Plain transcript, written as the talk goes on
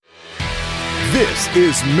This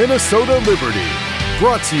is Minnesota Liberty,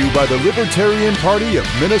 brought to you by the Libertarian Party of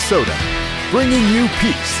Minnesota, bringing you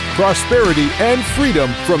peace, prosperity, and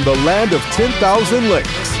freedom from the land of 10,000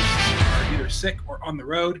 lakes. Are either sick or on the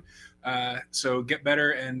road, so get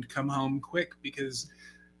better and come home quick because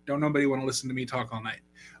don't nobody want to listen to me talk all night.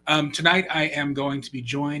 Tonight I am going to be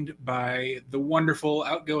joined by the wonderful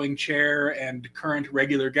outgoing chair and current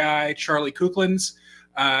regular guy, Charlie Kuklins.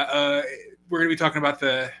 We're going to be talking about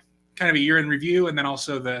the kind of a year in review and then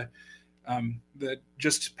also the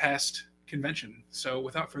just past convention. So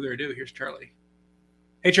without further ado, here's Charlie.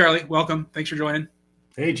 Hey, Charlie, welcome. Thanks for joining.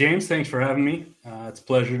 Hey, James. Thanks for having me. It's a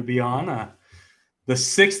pleasure to be on the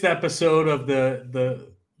sixth episode of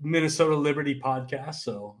the Minnesota Liberty podcast.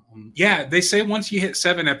 So yeah, they say once you hit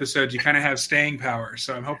 7 episodes, you kind of have staying power.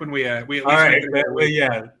 So I'm hoping we at least all right.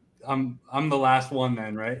 Yeah, I'm the last one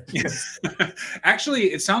then, right? Yes.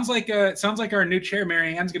 Actually, it sounds like our new chair,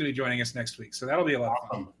 Mary Ann's, going to be joining us next week. So that'll be a lot of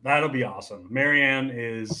fun. That'll be awesome. Mary Ann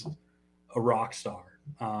is a rock star.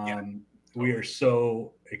 We are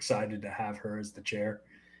so excited to have her as the chair,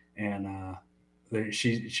 and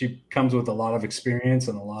she comes with a lot of experience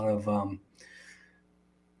and a lot of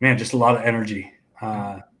just a lot of energy.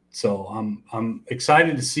 So I'm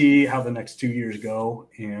excited to see how the next 2 years go,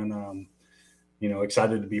 and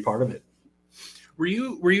excited to be part of it. Were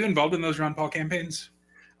you involved in those Ron Paul campaigns?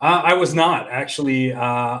 I was not actually.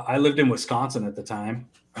 I lived in Wisconsin at the time,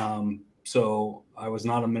 so I was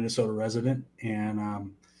not a Minnesota resident, and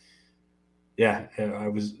I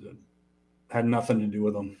had nothing to do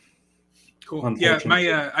with them. Cool.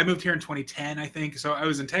 Yeah, I moved here in 2010, I think. So I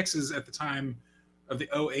was in Texas at the time of the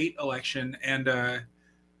 2008 election, and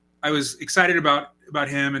I was excited about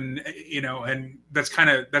him, and that's kind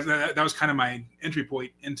of that was kind of my entry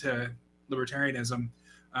point into libertarianism.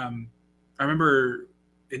 I remember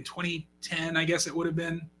in 2010, I guess it would have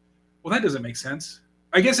been. Well, that doesn't make sense.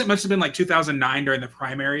 I guess it must have been like 2009 during the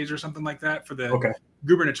primaries or something like that for the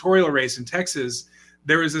gubernatorial race in Texas.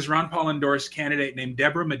 There was this Ron Paul endorsed candidate named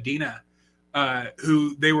Deborah Medina,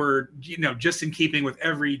 who they were, just in keeping with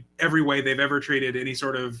every way they've ever treated any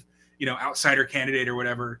sort of, outsider candidate or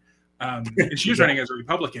whatever. And she was running as a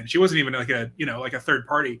Republican. She wasn't even like a third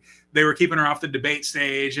party. They were keeping her off the debate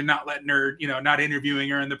stage and not letting her, not interviewing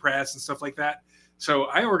her in the press and stuff like that. So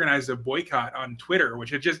I organized a boycott on Twitter,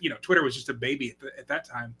 which had just, Twitter was just a baby at that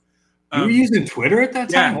time. You were using Twitter at that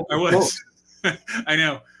time? Yeah, I was. I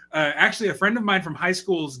know. Actually, a friend of mine from high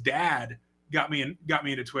school's dad got me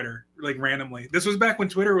into Twitter, like randomly. This was back when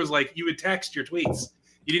Twitter was like you would text your tweets.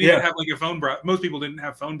 You didn't even have like a phone browser. Most people didn't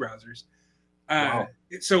have phone browsers. Wow.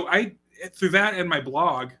 So I, through that and my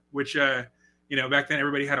blog, which back then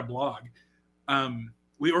everybody had a blog.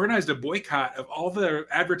 We organized a boycott of all the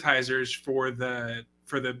advertisers for the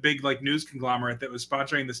big like news conglomerate that was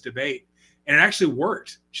sponsoring this debate, and it actually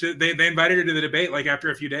worked. They invited her to the debate like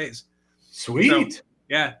after a few days. Sweet. So,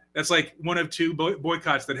 yeah, that's like one of 2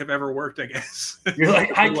 boycotts that have ever worked, I guess. You're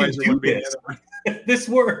like, I can do this. This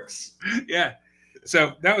works. Yeah.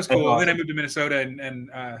 So that was cool. Awesome. Then I moved to Minnesota and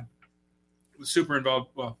was super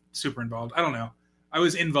involved. Well, super involved. I don't know. I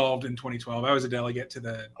was involved in 2012. I was a delegate to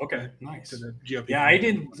the nice to the GOP. Yeah, I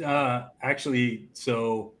didn't actually.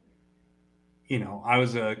 So, I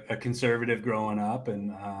was a conservative growing up,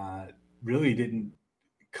 and really didn't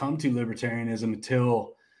come to libertarianism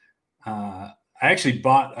until I actually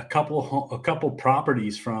bought a couple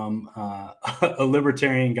properties from a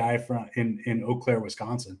libertarian guy in Eau Claire,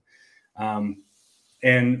 Wisconsin,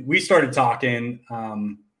 and we started talking.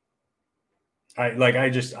 I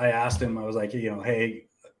asked him, I was like, hey,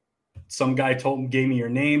 some guy gave me your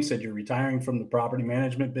name, said you're retiring from the property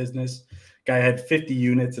management business. Guy had 50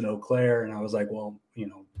 units in Eau Claire. And I was like, well,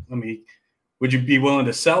 would you be willing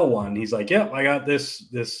to sell one? He's like, yep, I got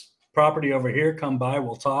this property over here. Come by,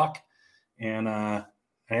 we'll talk. And I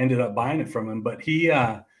ended up buying it from him. But he,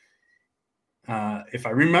 if I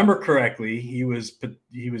remember correctly, he was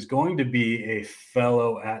going to be a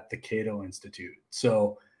fellow at the Cato Institute.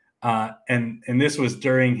 So, and this was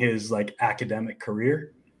during his like academic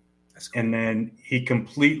career. That's cool. And then he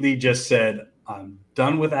completely just said, I'm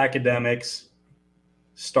done with academics,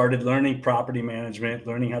 started learning property management,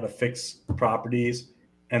 learning how to fix properties,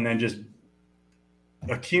 and then just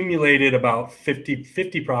accumulated about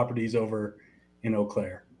 50 properties over in Eau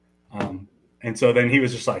Claire. And so then he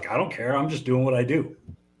was just like, I don't care. I'm just doing what I do.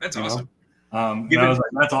 That's awesome. And I was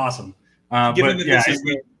like, that's awesome.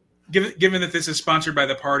 Given that this is sponsored by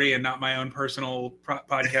the party and not my own personal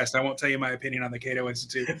podcast, I won't tell you my opinion on the Cato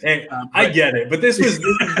Institute. Hey, I get it, but this was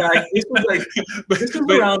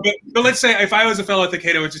around. But let's say if I was a fellow at the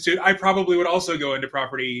Cato Institute, I probably would also go into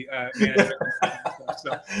property management.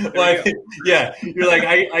 So, well, yeah, you're like,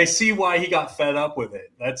 I see why he got fed up with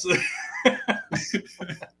it. That's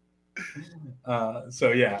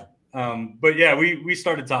so yeah. But yeah, we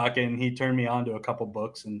started talking. He turned me on to a couple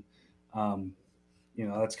books, and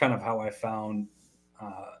that's kind of how I found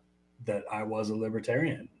that I was a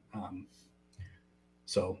libertarian.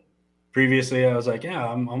 So previously I was like, yeah,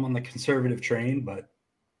 I'm on the conservative train, but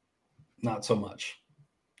not so much.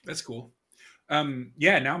 That's cool.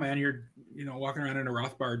 Yeah, now, man, you're walking around in a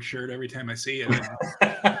Rothbard shirt every time I see it.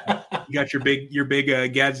 You got your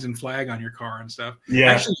big Gadsden flag on your car and stuff.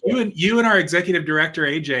 Yeah. Actually, you and our executive director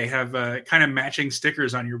AJ have kind of matching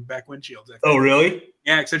stickers on your back windshields. Oh, really?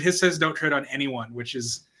 Yeah, except his says "Don't tread on anyone," which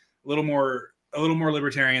is a little more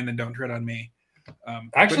libertarian than "Don't tread on me."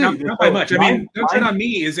 Actually, not by much. I mean, "Don't tread on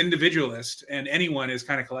me" is individualist, and anyone is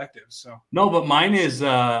kind of collective. So no, but mine is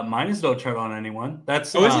 "Don't tread on anyone."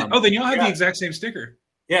 That's is it? Oh, then y'all have the exact same sticker.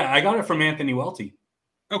 Yeah, I got it from Anthony Welty.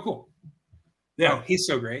 Oh, cool. Yeah, he's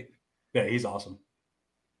so great. Yeah, he's awesome.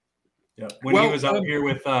 Yeah, when he was out here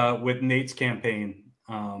with Nate's campaign,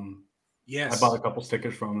 yes, I bought a couple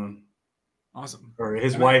stickers from him. Awesome. Or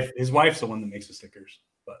his wife's the one that makes the stickers.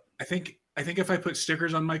 But I think if I put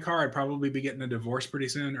stickers on my car, I'd probably be getting a divorce pretty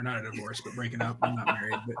soon, or not a divorce, but breaking up. I'm not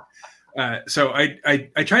married, but so I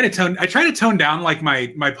try to tone down like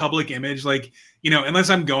my public image, like unless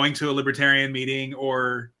I'm going to a libertarian meeting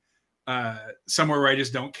or somewhere where I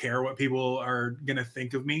just don't care what people are gonna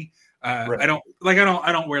think of me. Right. I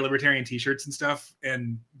don't wear libertarian t-shirts and stuff,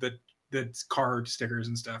 and the car stickers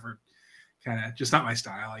and stuff are kind of just not my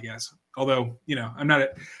style, I guess. Although,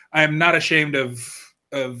 I'm not ashamed of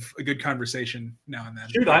a good conversation now and then.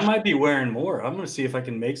 Dude, I might be wearing more. I'm going to see if I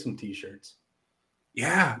can make some t-shirts.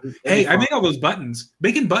 Yeah. Hey, I make all those buttons.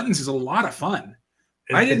 Making buttons is a lot of fun.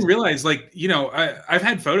 I didn't realize, I've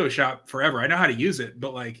had Photoshop forever. I know how to use it,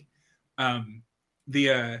 but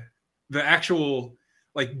the actual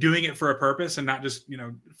doing it for a purpose and not just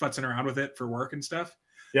futzing around with it for work and stuff.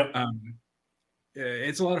 Yep.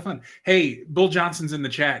 It's a lot of fun. Hey, Bull Johnson's in the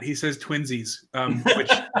chat. He says twinsies.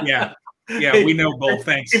 Which yeah, we know Bull.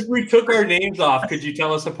 Thanks. If we took our names off, could you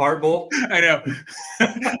tell us apart, Bull? I know.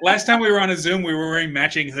 Last time we were on a Zoom, we were wearing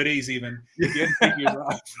matching hoodies. Even you had to take yours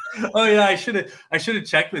off. Oh yeah, I should have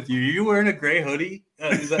checked with you. Are you wearing a gray hoodie?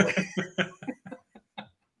 Is that?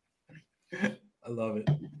 I love it.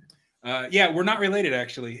 Yeah, we're not related,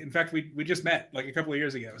 actually. In fact, we just met like a couple of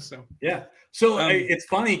years ago. So yeah. So it's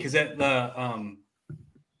funny because at the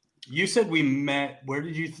you said we met. Where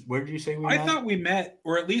did you say we met? I thought we met,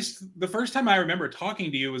 or at least the first time I remember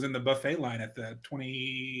talking to you was in the buffet line at the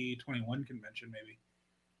 2021 convention, maybe.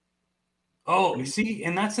 Oh, see,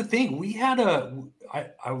 and that's the thing. We had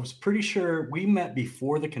I was pretty sure we met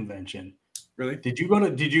before the convention. Really? Did you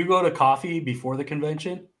go to coffee before the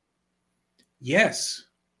convention? Yes.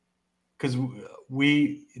 Because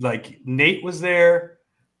we Nate was there.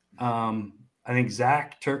 I think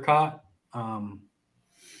Zach Turcotte.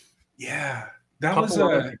 Yeah, that was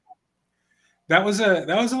a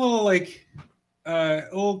little a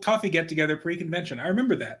little coffee get together pre-convention. I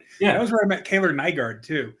remember that. Yeah, that was where I met Kaylor Nygaard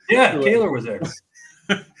too. Yeah, Kaylor was there.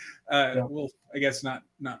 Yeah. Well, I guess not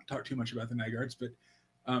talk too much about the Nygaards, but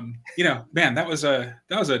man, that was a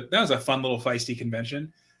fun little feisty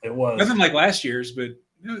convention. It was nothing like last year's, but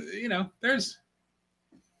there's.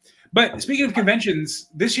 But speaking of conventions,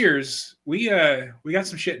 this year's we got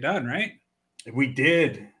some shit done, right? We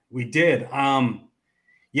did.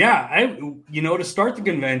 Yeah, to start the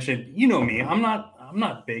convention, me, I'm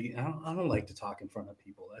not big. I don't like to talk in front of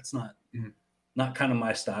people. That's not kind of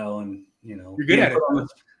my style. And you're good at it.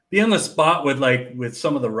 Be on the spot with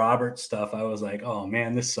some of the Robert stuff. I was like, oh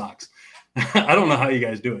man, this sucks. I don't know how you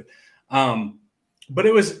guys do it. But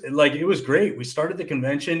it was great. We started the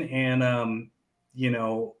convention, and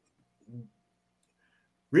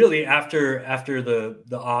really after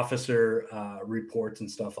the officer reports and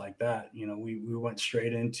stuff like that, we went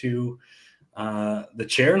straight into the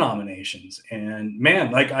chair nominations. And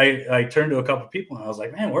man, I turned to a couple of people and I was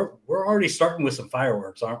like, man, we're already starting with some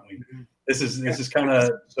fireworks, aren't we? Mm-hmm. This is kind of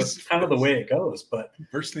the way it goes. But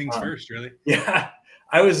first things first, really. Yeah,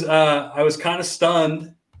 I was kind of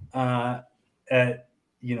stunned at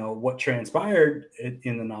what transpired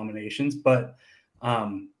in the nominations, but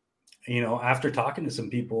after talking to some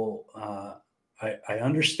people, I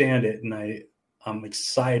understand it, and I'm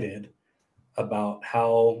excited about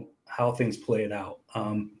how things played out.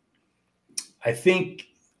 I think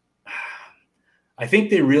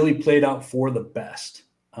they really played out for the best.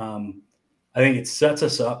 I think it sets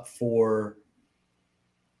us up for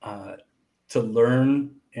to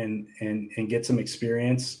learn and get some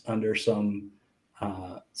experience under some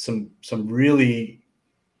some really,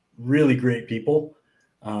 really great people.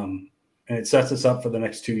 And it sets us up for the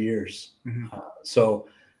next 2 years. Mm-hmm. So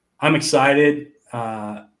I'm excited.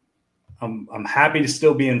 I'm happy to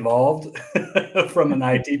still be involved from an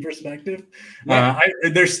IT perspective.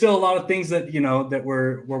 There's still a lot of things that, that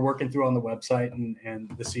we're working through on the website and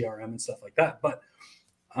the CRM and stuff like that. But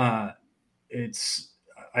I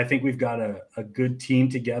think we've got a good team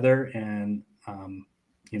together, and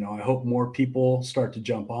I hope more people start to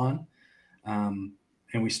jump on, and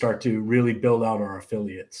we start to really build out our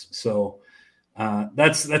affiliates. So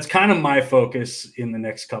that's kind of my focus in the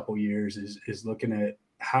next couple years is looking at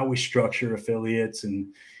how we structure affiliates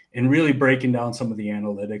and really breaking down some of the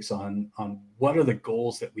analytics on what are the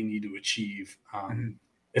goals that we need to achieve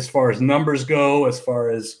as far as numbers go, as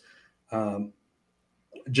far as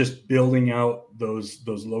just building out those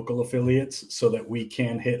local affiliates so that we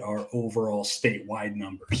can hit our overall statewide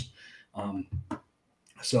numbers.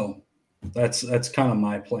 So that's kind of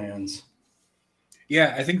my plans.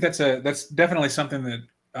 Yeah, I think that's definitely something that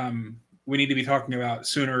we need to be talking about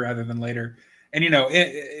sooner rather than later. And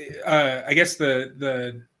I guess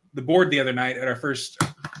the board the other night at our first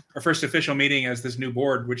official meeting as this new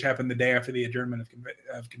board, which happened the day after the adjournment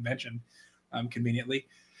of convention, conveniently,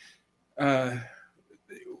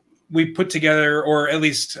 we put together, or at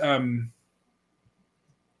least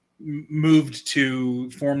moved to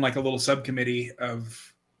form like a little subcommittee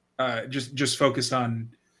of just focused on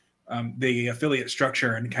the affiliate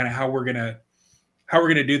structure and kind of how we're gonna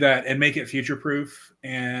do that and make it future proof.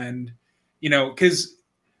 And because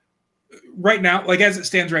right now, like as it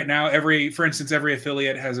stands right now, for instance, every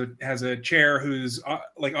affiliate has a chair who's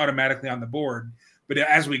like automatically on the board. But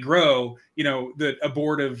as we grow, a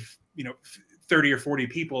board of 30 or 40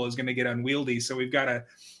 people is going to get unwieldy. So we've got to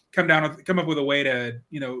come up with a way to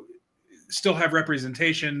still have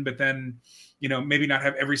representation, but then maybe not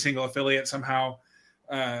have every single affiliate somehow.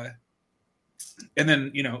 And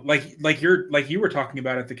then like you were talking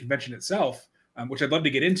about at the convention itself, which I'd love to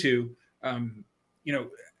get into.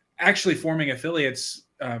 Actually forming affiliates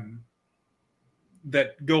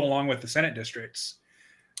that go along with the Senate districts.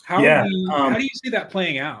 How do you see that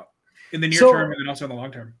playing out in the near term and then also in the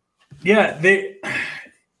long term? Yeah,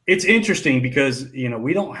 it's interesting because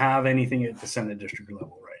we don't have anything at the Senate district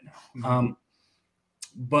level right now. Mm-hmm.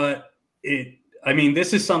 But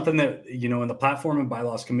this is something that in the Platform and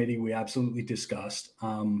Bylaws Committee we absolutely discussed,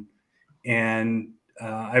 and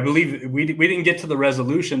I believe we didn't get to the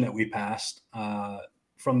resolution that we passed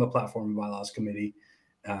from the Platform and Bylaws Committee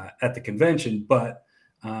at the convention, but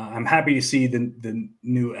I'm happy to see the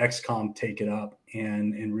new XCOM take it up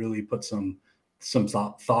and really put some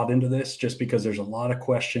thought into this, just because there's a lot of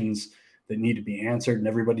questions that need to be answered, and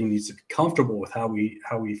everybody needs to be comfortable with how we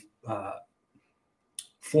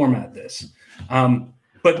format this.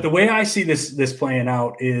 But the way I see this playing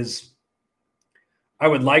out is I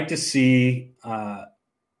would like to see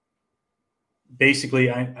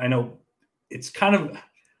basically, I know it's kind of,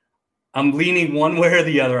 I'm leaning one way or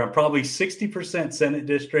the other. I'm probably 60% Senate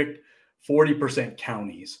district, 40%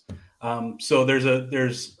 counties. So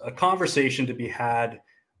there's a conversation to be had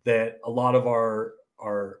that a lot of our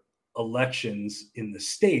elections in the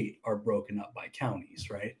state are broken up by counties,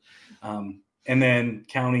 right? And then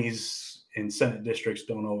counties and Senate districts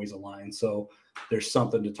don't always align. So there's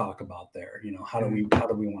something to talk about there. How do we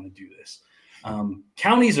want to do this?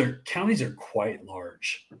 Counties are quite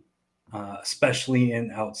large, especially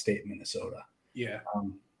in outstate Minnesota. Yeah.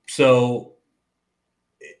 So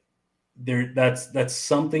that's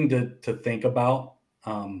something to think about.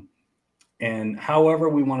 And however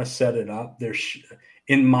we want to set it up,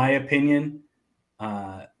 in my opinion,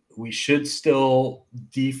 we should still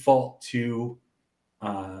default to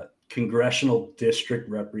congressional district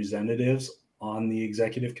representatives on the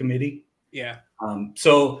executive committee. Yeah.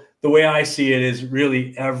 So the way I see it is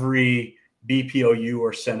really every BPOU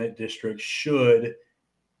or Senate district should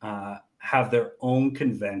have their own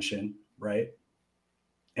convention, right?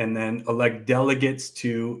 And then elect delegates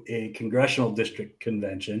to a congressional district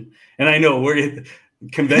convention. And I know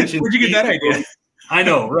convention. Where'd you get that idea? I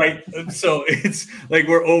know, right? So it's like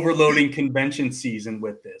we're overloading convention season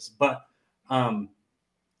with this, but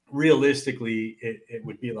realistically, it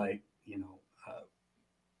would be like,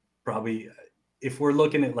 probably if we're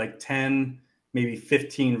looking at like 10, maybe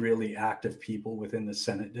 15 really active people within the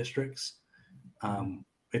Senate districts,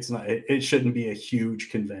 it shouldn't be a huge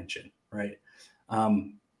convention, right?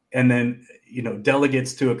 And then,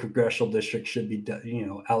 delegates to a congressional district should be,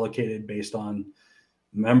 allocated based on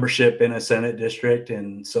membership in a Senate district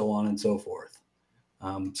and so on and so forth.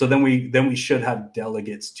 So then we should have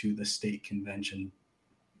delegates to the state convention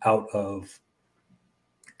out of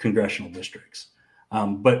congressional districts.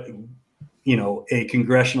 But a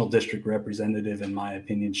congressional district representative, in my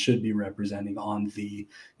opinion, should be representing on the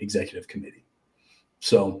executive committee.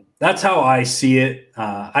 So that's how I see it.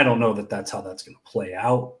 I don't know that that's how that's going to play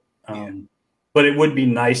out. But it would be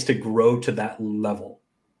nice to grow to that level.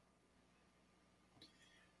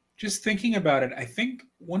 Just thinking about it, I think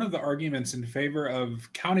one of the arguments in favor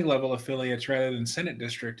of county level affiliates rather than Senate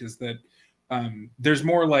district is that there's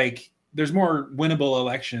more winnable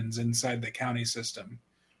elections inside the county system,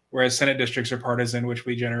 whereas Senate districts are partisan, which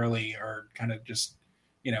we generally are kind of just,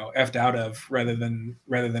 effed out of rather than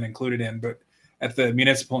included in. But at the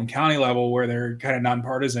municipal and county level, where they're kind of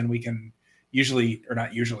nonpartisan, we can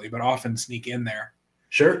often sneak in there.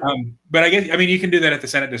 Sure. But you can do that at the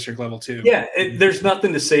Senate district level too. Yeah. There's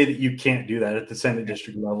nothing to say that you can't do that at the Senate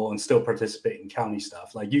district level and still participate in county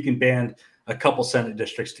stuff. Like you can band a couple Senate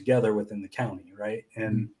districts together within the county. Right.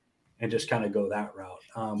 And just kind of go that route.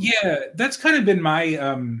 That's kind of been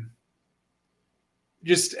my,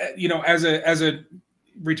 as a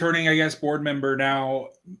returning, I guess, board member now,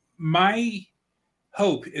 my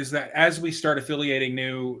hope is that as we start affiliating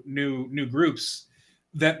new groups,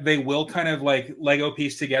 that they will kind of like Lego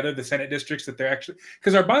piece together the Senate districts that they're actually,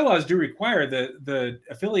 because our bylaws do require the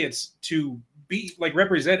affiliates to be like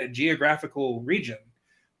represent a geographical region.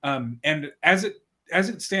 And as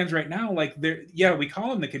it stands right now, like we call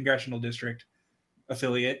them the congressional district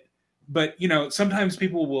affiliate, but sometimes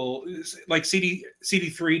people will, like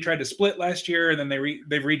CD3 tried to split last year and then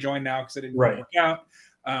they've rejoined now because it didn't work out.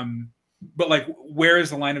 But like, where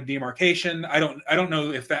is the line of demarcation? I don't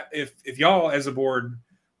know if y'all as a board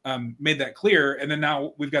made that clear. And then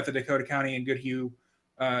now we've got the Dakota County and Goodhue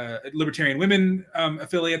Libertarian Women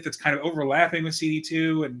affiliate that's kind of overlapping with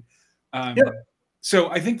CD2, and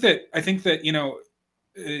so I think that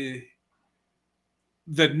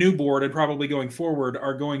the new board and probably going forward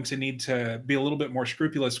are going to need to be a little bit more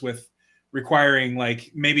scrupulous with requiring,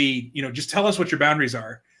 like, maybe just tell us what your boundaries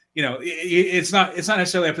are. It's not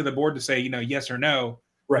necessarily up to the board to say, yes or no.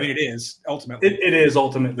 Right. I mean, it is ultimately. It is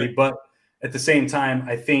ultimately, but at the same time,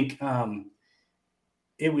 I think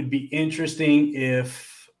it would be interesting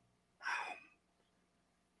if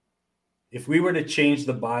we were to change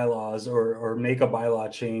the bylaws or make a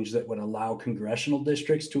bylaw change that would allow congressional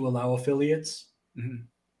districts to allow affiliates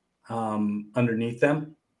underneath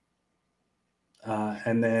them,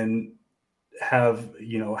 and then have,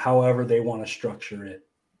 however they want to structure it,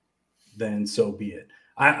 then so be it.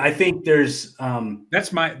 I think there's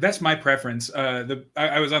that's my preference.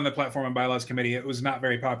 I was on the Platform and Bylaws Committee. It was not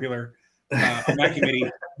very popular on my committee,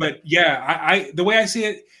 but I the way I see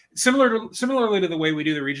it, similarly to the way we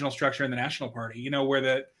do the regional structure in the National Party,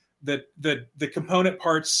 where the component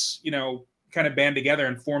parts, kind of band together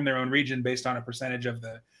and form their own region based on a percentage of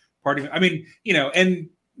the party. I mean, and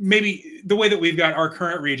maybe the way that we've got our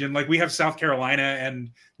current region, like we have South Carolina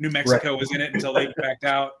and New Mexico was in it until they backed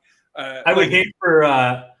out. I would hate for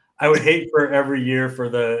every year for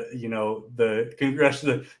the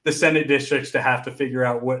congressional, the Senate districts to have to figure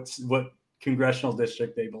out what congressional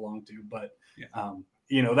district they belong to. But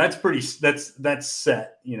that's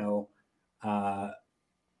set.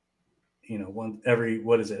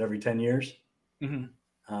 Every 10 years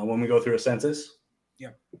when we go through a census.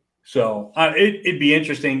 Yeah. So it'd be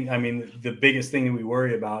interesting. I mean, the biggest thing that we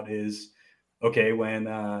worry about is, okay, when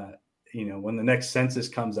the next census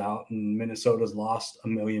comes out and Minnesota's lost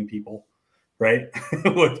 1 million people, right?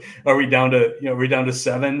 Are we down to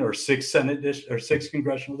 7 or 6 or 6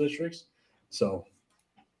 congressional districts? So,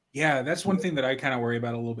 yeah, that's one thing that I kind of worry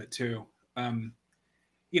about a little bit too. I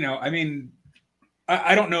mean,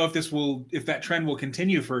 I don't know if that trend will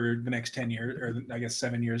continue for the next 10 years, or I guess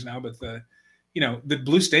 7 years now, but the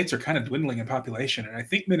blue states are kind of dwindling in population. And I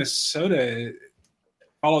think Minnesota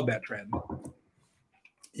followed that trend.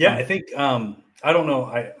 Yeah, I think I don't know.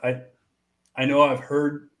 I know I've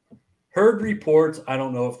heard reports. I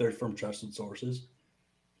don't know if they're from trusted sources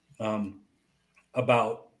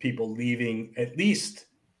about people leaving at least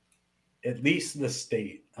the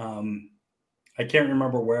state. I can't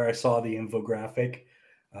remember where I saw the infographic,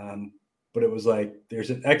 but it was like there's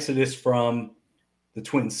an exodus from the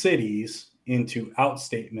Twin Cities into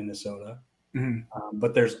outstate Minnesota,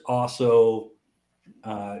 but there's also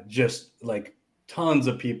just like tons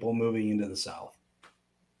of people moving into the South.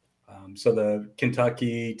 So the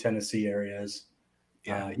Kentucky, Tennessee areas,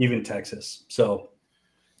 even Texas. So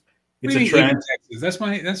it's a trend. Texas. That's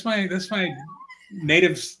my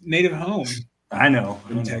native home. I know.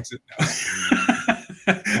 In Texas.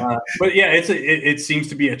 But yeah, it seems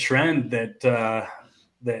to be a trend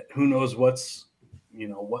that who knows what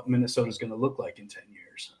Minnesota's going to look like in 10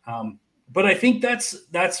 years. but I think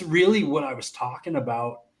that's really what I was talking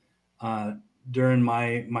about during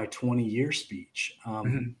my 20-year speech.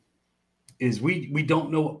 Is we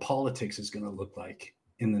don't know what politics is going to look like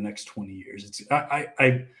in the next 20 years.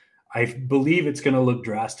 I believe it's going to look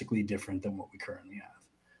drastically different than what we currently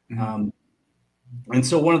have. And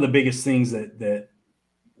so one of the biggest things that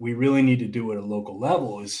we really need to do at a local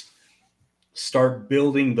level is start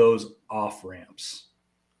building those off ramps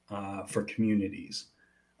for communities.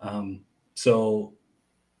 So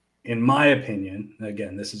in my opinion,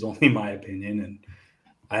 again, this is only my opinion, and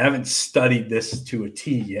I haven't studied this to a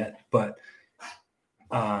T yet, but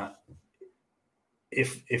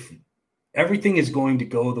if everything is going to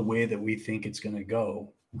go the way that we think it's going to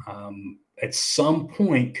go, at some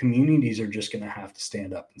point, communities are just going to have to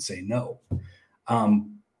stand up and say no.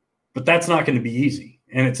 But that's not going to be easy,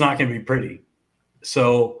 and it's not going to be pretty.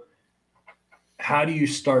 So how do you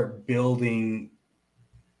start building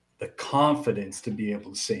the confidence to be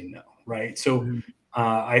able to say no, right? So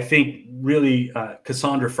I think really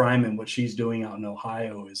Cassandra Fryman, what she's doing out in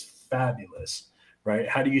Ohio is fabulous, right?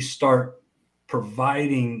 How do you start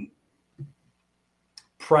providing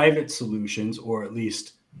private solutions, or at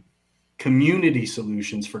least community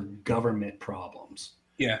solutions for government problems?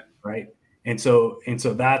 Yeah. Right. And so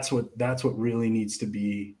that's what really needs to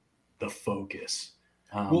be the focus.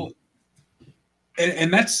 And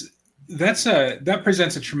that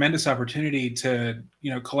presents a tremendous opportunity to,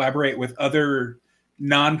 collaborate with other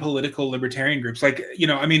non-political libertarian groups. Like, I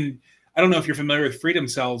don't know if you're familiar with Freedom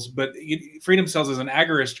Cells, but Freedom Cells is an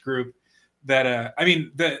agorist group that,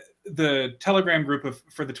 the Telegram group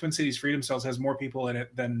for the Twin Cities Freedom Cells has more people in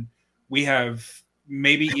it than we have,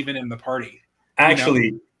 maybe even in the party.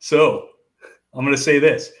 Actually, so I'm going to say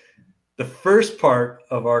this. The first part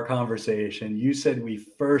of our conversation, you said we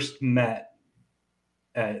first met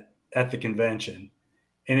at the convention.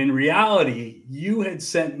 And in reality, you had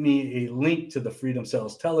sent me a link to the Freedom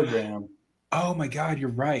Cells Telegram. Oh my God, you're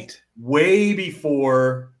right. Way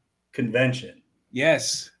before convention.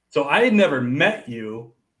 Yes. So I had never met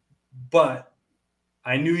you, but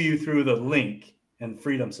I knew you through the link and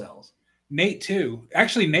Freedom Cells. Nate too.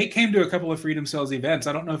 Actually, Nate came to a couple of Freedom Cells events.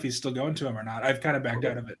 I don't know if he's still going to them or not. I've kind of backed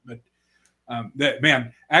out of it, but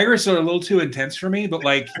agorists are a little too intense for me. But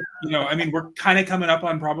we're kind of coming up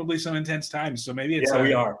on probably some intense times. So maybe it's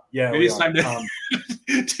we are. Yeah, maybe it's time to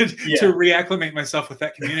to reacclimate myself with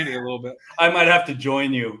that community a little bit. I might have to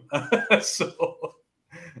join you. But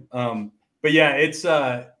yeah, it's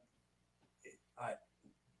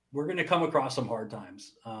we're going to come across some hard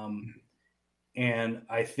times, and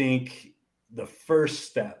I think the first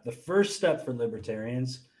step for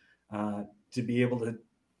libertarians to be able to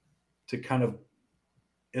kind of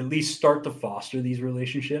at least start to foster these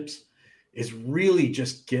relationships is really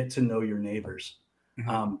just get to know your neighbors.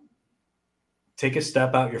 Take a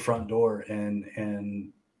step out your front door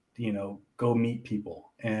and go meet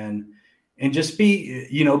people and just be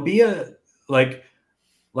a like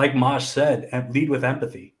Maj said, and lead with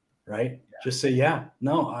empathy, right? Yeah. Just say,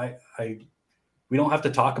 we don't have to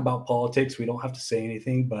talk about politics. We don't have to say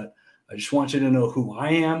anything, but I just want you to know who I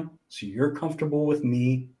am, so you're comfortable with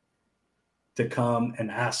me to come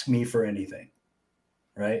and ask me for anything,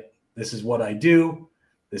 right? This is what I do.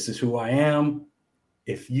 This is who I am.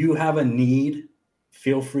 If you have a need,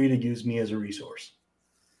 feel free to use me as a resource,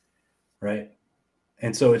 right?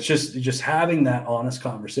 And so it's just having that honest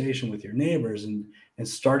conversation with your neighbors and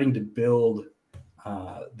starting to build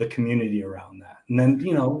the community around that. And then,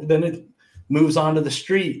 then it moves onto the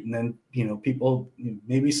street, and then, people,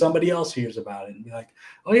 maybe somebody else hears about it and be like,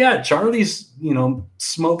 oh yeah, Charlie's,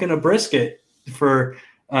 smoking a brisket for,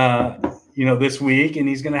 this week, and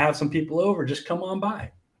he's going to have some people over. Just come on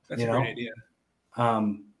by. That's a great idea.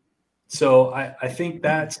 So I think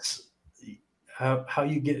that's how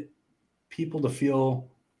you get people to feel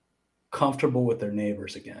comfortable with their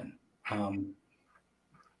neighbors again.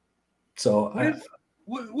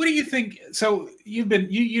 What do you think? So you've been,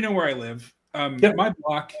 you know where I live. Yep. My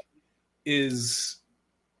block is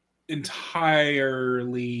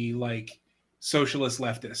entirely like socialist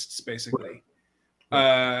leftists, basically.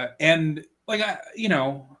 And like,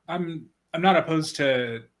 I'm not opposed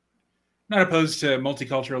to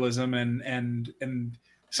multiculturalism and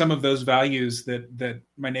some of those values that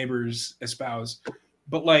my neighbors espouse.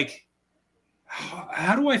 But like,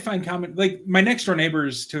 how do I find common, like my next door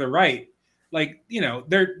neighbors to the right, like,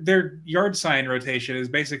 their yard sign rotation is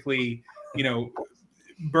basically,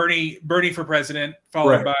 Bernie for president,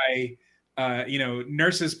 followed by,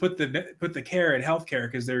 nurses put the care in healthcare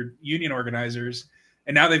because they're union organizers.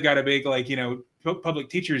 And now they've got a big, like, public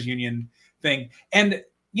teachers union thing. And,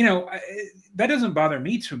 that doesn't bother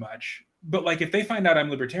me too much. but like if they find out I'm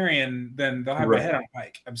libertarian, then they'll have my head on a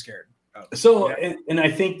pike. I'm scared. And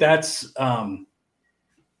I think that's I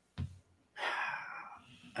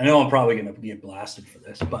know I'm probably going to get blasted for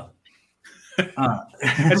this, but that's all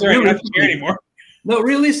right. You're not scared anymore. No,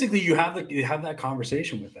 realistically, you have that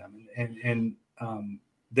conversation with them, and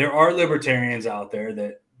there are libertarians out there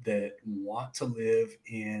that want to live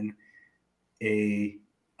in a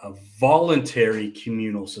voluntary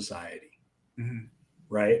communal society,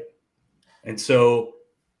 right? And so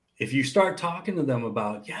if you start talking to them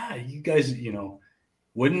about, you guys,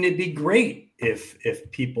 wouldn't it be great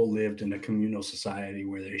if people lived in a communal society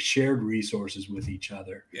where they shared resources with each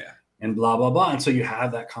other? Yeah. And blah, blah, blah. And so you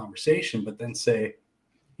have that conversation, but then say,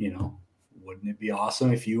 wouldn't it be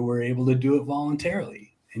awesome if you were able to do it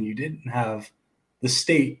voluntarily and you didn't have the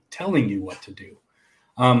state telling you what to do?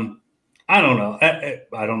 I don't know.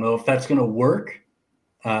 I don't know if that's going to work,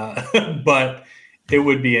 but it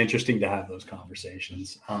would be interesting to have those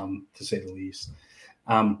conversations, to say the least.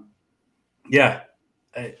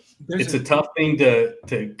 It's a tough thing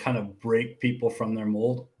to kind of break people from their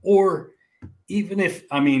mold, or even if,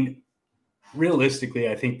 realistically,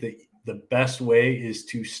 I think that the best way is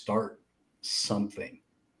to start something,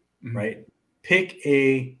 right? Pick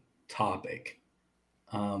a topic,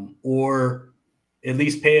 or at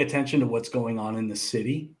least pay attention to what's going on in the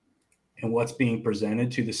city and what's being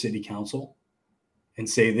presented to the city council, and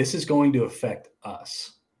say, this is going to affect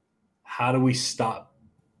us. How do we stop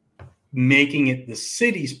making it the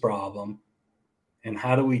city's problem? And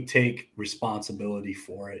how do we take responsibility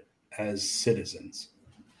for it as citizens?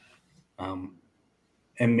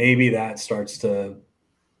 And maybe that starts to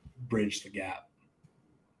bridge the gap.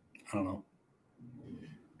 I don't know.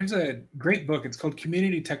 There's a great book. It's called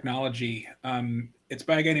Community Technology. It's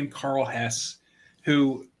by a guy named Carl Hess,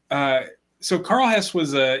 who, so Carl Hess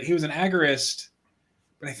was an agorist,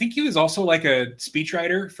 but I think he was also like a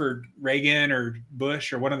speechwriter for Reagan or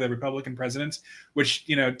Bush or one of the Republican presidents, which,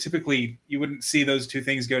 typically you wouldn't see those two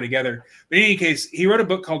things go together. But in any case, he wrote a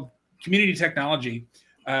book called Community Technology.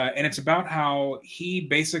 And it's about how he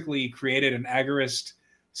basically created an agorist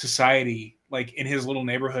society, like in his little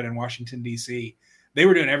neighborhood in Washington, D.C. They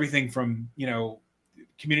were doing everything from,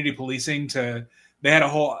 community policing to, they had a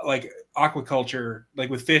whole like aquaculture,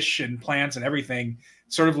 like with fish and plants and everything,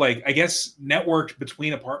 sort of like, I guess, networked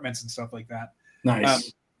between apartments and stuff like that.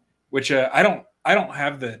 Nice. Which I don't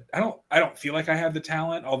feel like I have the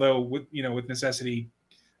talent, although with necessity,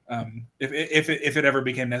 if it ever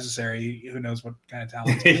became necessary, who knows what kind of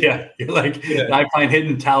talent. Yeah, you're like, I find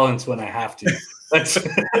hidden talents when I have to. That's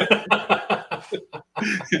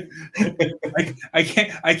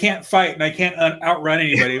I can't fight and I can't outrun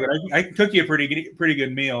anybody, but I can cook you a pretty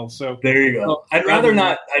good meal. So there you go. I'd rather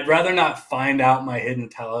not find out my hidden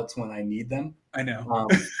talents when I need them. I know.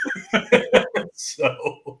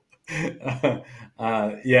 So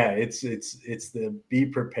it's the be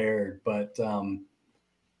prepared, but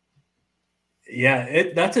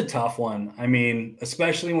that's a tough one. I mean,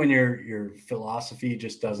 especially when your philosophy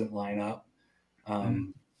just doesn't line up.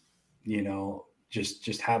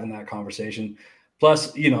 Just having that conversation.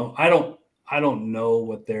 Plus, I don't know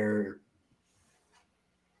what their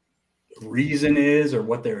reason is or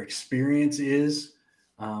what their experience is.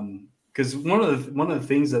 Because one of the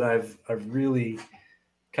things that I've really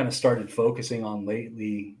kind of started focusing on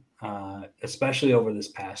lately, especially over this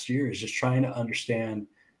past year, is just trying to understand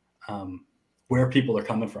where people are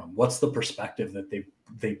coming from. What's the perspective that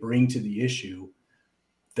they bring to the issue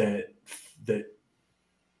that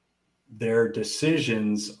their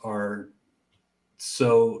decisions are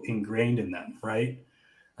so ingrained in them, right?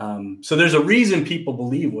 So there's a reason people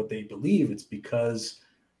believe what they believe. It's because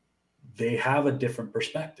they have a different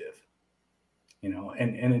perspective,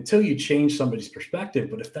 and until you change somebody's perspective,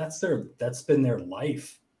 but if that's been their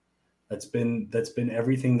life, that's been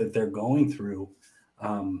everything that they're going through,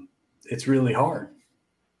 it's really hard.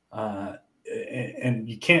 And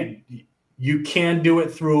you can do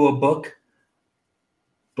it through a book,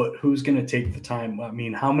 but who's going to take the time? I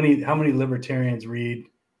mean, how many libertarians read?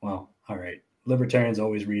 Well, all right, libertarians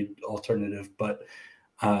always read alternative, but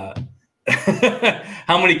how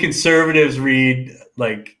many conservatives read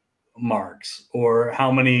like Marx, or how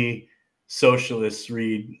many socialists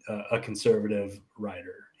read a conservative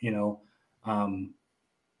writer?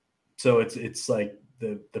 So it's like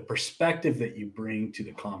the perspective that you bring to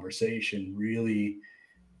the conversation really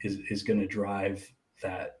is going to drive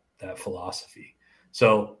that philosophy.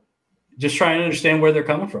 So just try and understand where they're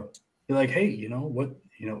coming from. You're like, hey,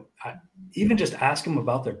 even just ask them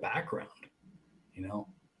about their background.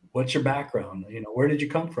 What's your background? Where did you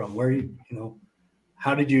come from? Where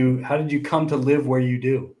how did you come to live where you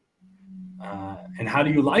do? And how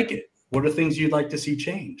do you like it? What are things you'd like to see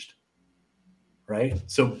changed? Right?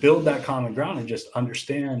 So build that common ground and just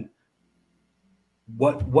understand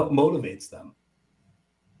what motivates them.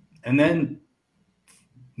 And then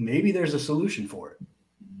maybe there's a solution for it.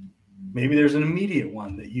 Maybe there's an immediate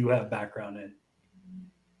one that you have background in.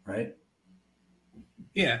 Right?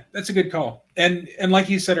 Yeah, that's a good call. And like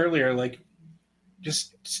you said earlier, like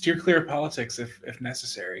just steer clear of politics if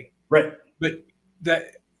necessary. Right. But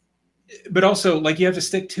also like you have to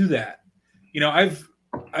stick to that. You know,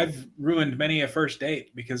 I've ruined many a first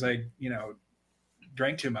date because I, you know,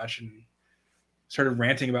 drank too much and started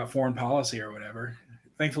ranting about foreign policy or whatever.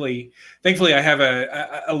 Thankfully I have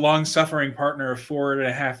a long-suffering partner of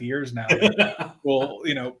 4.5 years now that will,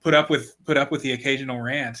 you know, put up with the occasional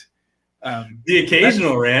rant. The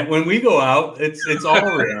occasional rant. When we go out, it's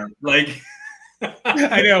all rant. Like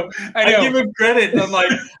I know. I give him credit. I'm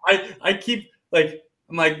like, I keep like,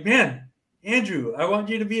 I'm like, man, Andrew, I want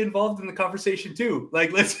you to be involved in the conversation too.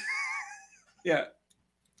 Like, let's. Yeah,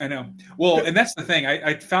 I know. Well, and that's the thing.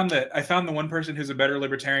 I found the one person who's a better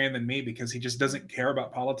libertarian than me because he just doesn't care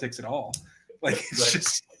about politics at all. Like, it's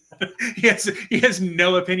just he has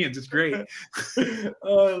no opinions. It's great.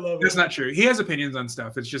 Oh, I love it. That's not true. He has opinions on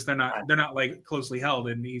stuff. It's just they're not like closely held,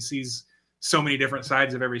 and he sees so many different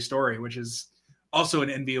sides of every story, which is also an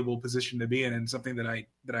enviable position to be in, and something that I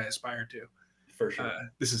aspire to. For sure.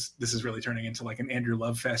 This is really turning into like an Andrew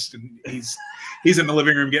Love fest, and he's in the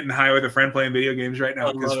living room getting high with a friend playing video games right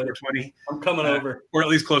now because 420. I'm coming over, or at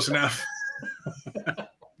least close enough.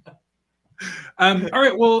 All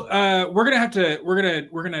right. Well,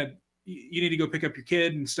 you need to go pick up your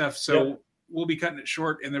kid and stuff. So yep. We'll be cutting it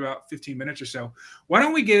short in about 15 minutes or so. Why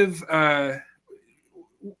don't we give? Do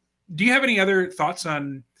you have any other thoughts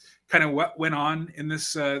on kind of what went on in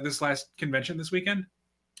this last convention this weekend?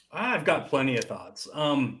 I've got plenty of thoughts.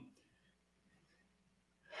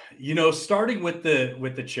 You know, starting with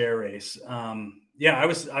the chair race. I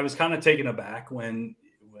was kind of taken aback when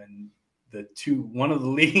one of the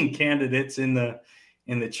leading candidates in the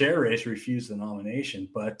chair race refused the nomination.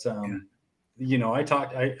 But you know, I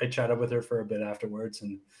chatted with her for a bit afterwards,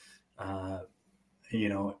 and you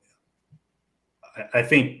know, I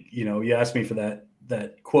think, you know, you asked me for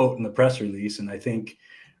that quote in the press release, and I think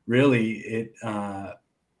really it.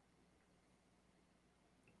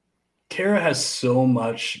 Kara has so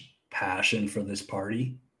much passion for this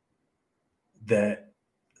party that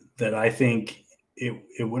I think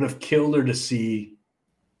it would have killed her to see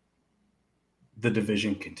the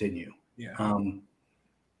division continue. Yeah.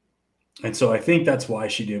 And so I think that's why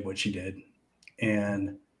she did what she did.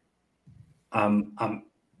 And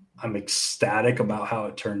I'm ecstatic about how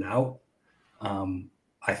it turned out.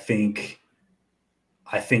 I think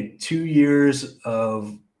 2 years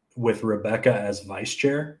with Rebecca as vice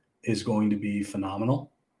chair is going to be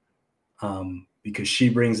phenomenal, because she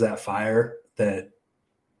brings that fire that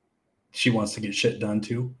she wants to get shit done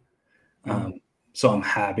too. So I'm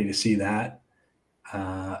happy to see that.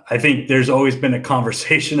 I think there's always been a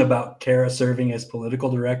conversation about Kara serving as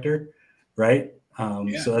political director, right?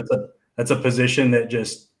 So that's a position that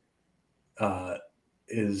just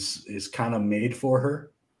is kind of made for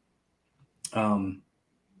her.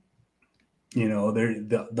 You know,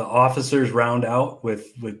 the officers round out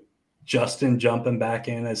with Justin jumping back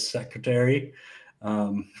in as secretary.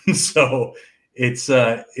 So it's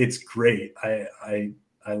great.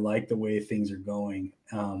 I like the way things are going.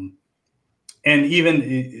 And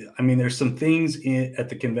even, I mean, there's some things at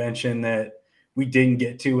the convention that we didn't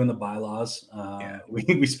get to in the bylaws.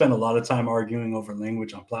 We spent a lot of time arguing over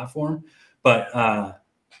language on platform, but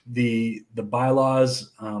the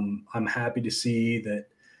bylaws, I'm happy to see that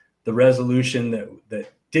the resolution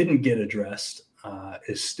that didn't get addressed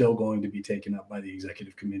is still going to be taken up by the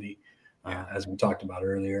executive committee, as we talked about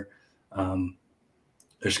earlier.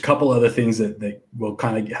 There's a couple other things that will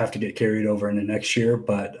kind of have to get carried over into next year,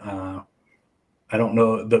 but I don't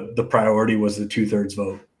know. The priority was the 2/3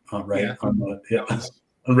 vote, right? Yeah.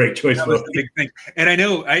 On rate choice that vote. was the big thing. And I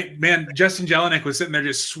know, Justin Jelinek was sitting there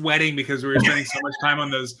just sweating because we were spending so much time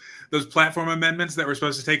on those platform amendments that were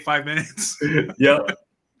supposed to take 5 minutes. Yep.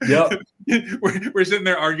 We're sitting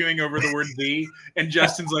there arguing over the word "the," and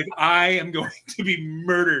Justin's like, "I am going to be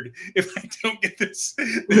murdered if I don't get this."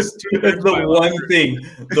 That's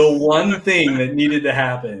the one thing that needed to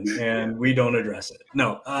happen, and we don't address it.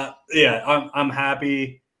 No, I'm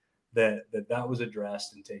happy that was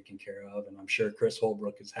addressed and taken care of, and I'm sure Chris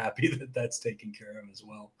Holbrook is happy that that's taken care of as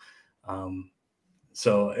well.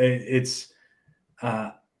 So it's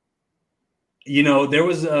you know,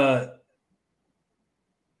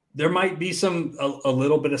 there might be a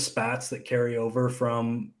little bit of spats that carry over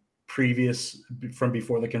from from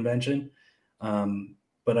before the convention.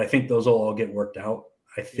 But I think those will all get worked out.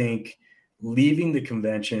 I think leaving the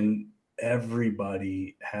convention,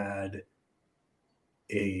 everybody had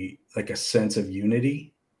a sense of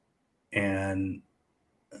unity, and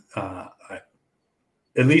at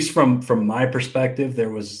least from my perspective, there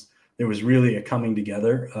was really a coming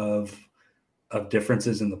together of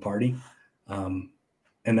differences in the party.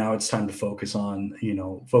 And now it's time to focus on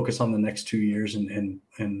the next 2 years and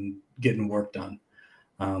getting work done.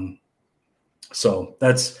 So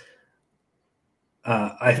that's,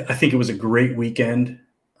 I think it was a great weekend.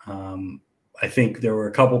 I think there were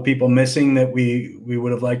a couple people missing that we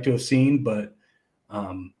would have liked to have seen, but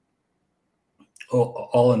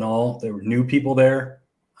all in all, there were new people there.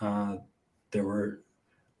 There were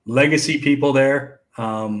legacy people there.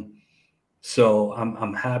 So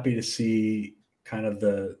I'm happy to see kind of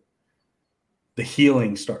the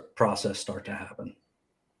healing process start to happen.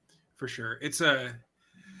 For sure. It's as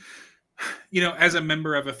a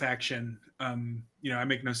member of a faction, I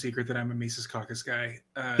make no secret that I'm a Mises Caucus guy.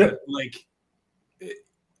 Yep.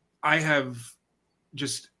 I have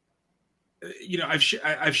just,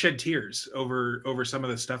 I've shed tears over some of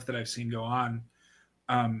the stuff that I've seen go on.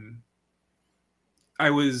 I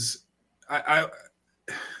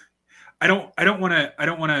don't want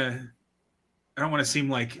to seem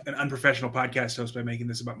like an unprofessional podcast host by making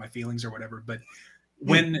this about my feelings or whatever. But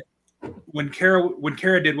when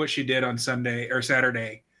Kara did what she did on Sunday or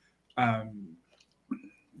Saturday,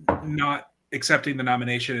 not accepting the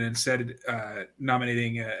nomination and instead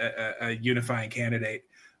nominating a unifying candidate,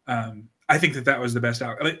 I think that was the best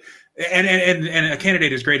outcome. And a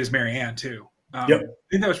candidate as great as Marianne too. Yep. I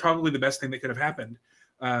think that was probably the best thing that could have happened.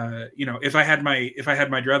 If I had my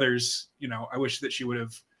druthers, I wish that she would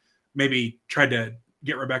have maybe tried to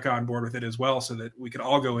get Rebecca on board with it as well, so that we could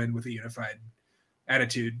all go in with a unified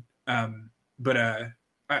attitude. But I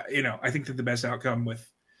think that the best outcome with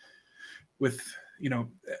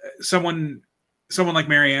someone like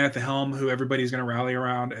Marianne at the helm, who everybody's going to rally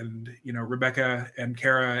around, and Rebecca and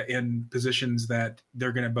Kara in positions that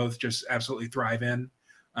they're going to both just absolutely thrive in.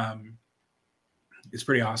 It's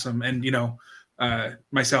pretty awesome. And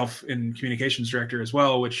myself in communications director as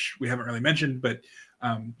well, which we haven't really mentioned, but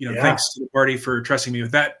thanks to the party for trusting me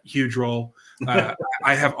with that huge role.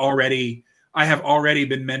 I have already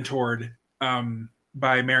been mentored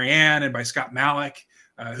by Marianne and by Scott Malik,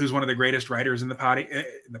 who's one of the greatest writers in the party. And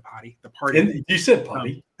you said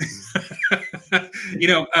potty.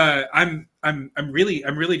 I'm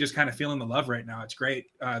really just kind of feeling the love right now. It's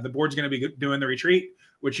great. The board's going to be doing the retreat,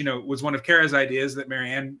 which was one of Kara's ideas that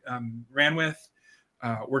Marianne ran with.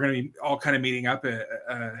 We're going to be all kind of meeting up,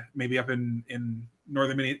 maybe up in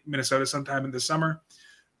northern Minnesota sometime in the summer.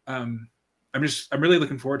 I'm really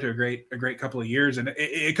looking forward to a great couple of years, and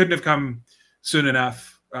it couldn't have come soon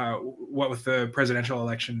enough. What with the presidential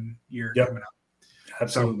election year coming up.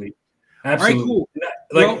 Absolutely. So, absolutely.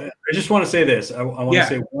 All right, cool. I just want to say this. I want to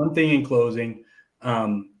say one thing in closing.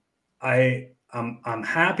 I'm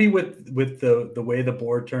happy with the way the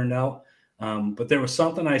board turned out. But there was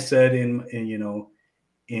something I said in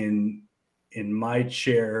my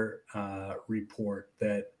chair report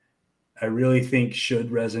that I really think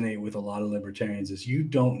should resonate with a lot of libertarians, is you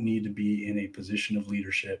don't need to be in a position of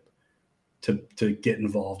leadership to get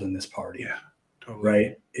involved in this party. Yeah, totally.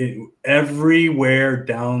 Right. Everywhere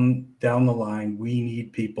down the line, we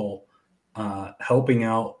need people helping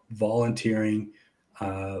out, volunteering,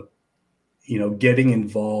 getting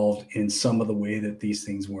involved in some of the way that these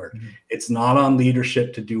things work. Mm-hmm. It's not on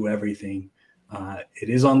leadership to do everything. It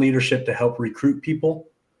is on leadership to help recruit people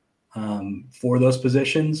for those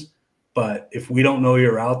positions. But if we don't know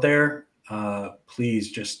you're out there,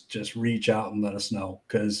 please just reach out and let us know,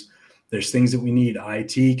 because there's things that we need: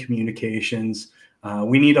 IT, communications.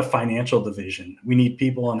 We need a financial division. We need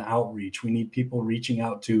people on outreach. We need people reaching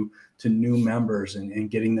out to new members and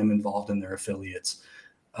getting them involved in their affiliates.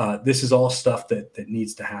 This is all stuff that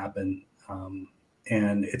needs to happen,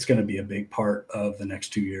 and it's going to be a big part of the next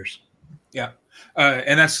 2 years. Yeah,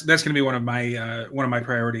 and that's going to be one of my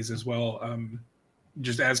priorities as well.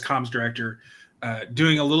 Just as comms director,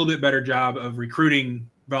 doing a little bit better job of recruiting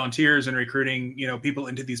volunteers and recruiting people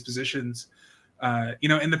into these positions.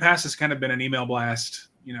 In the past, it's kind of been an email blast.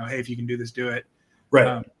 Hey, if you can do this, do it.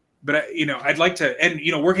 Right. But I'd like to, and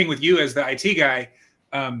working with you as the IT guy,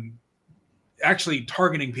 actually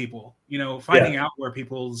targeting people. Finding out where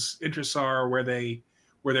people's interests are, where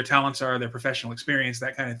their talents are, their professional experience,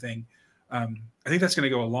 that kind of thing. I think that's going to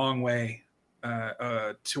go a long way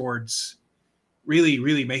towards really,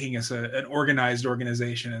 really making us an organized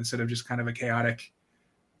organization instead of just kind of a chaotic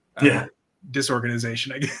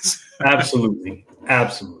disorganization, I guess. Absolutely.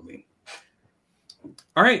 Absolutely.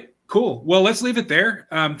 All right, cool. Well, let's leave it there.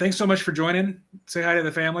 Thanks so much for joining. Say hi to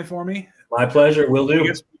the family for me. My pleasure. Will do. I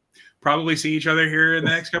guess probably see each other here in the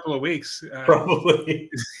next couple of weeks. Probably.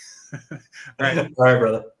 All right. All right,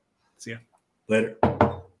 brother. See ya. Later.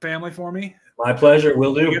 Family for me. My pleasure.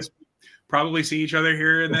 Will do. I guess probably see each other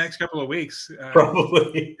here in the next couple of weeks.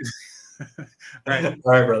 Probably. All right.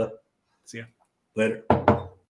 All right, brother. See ya. Later.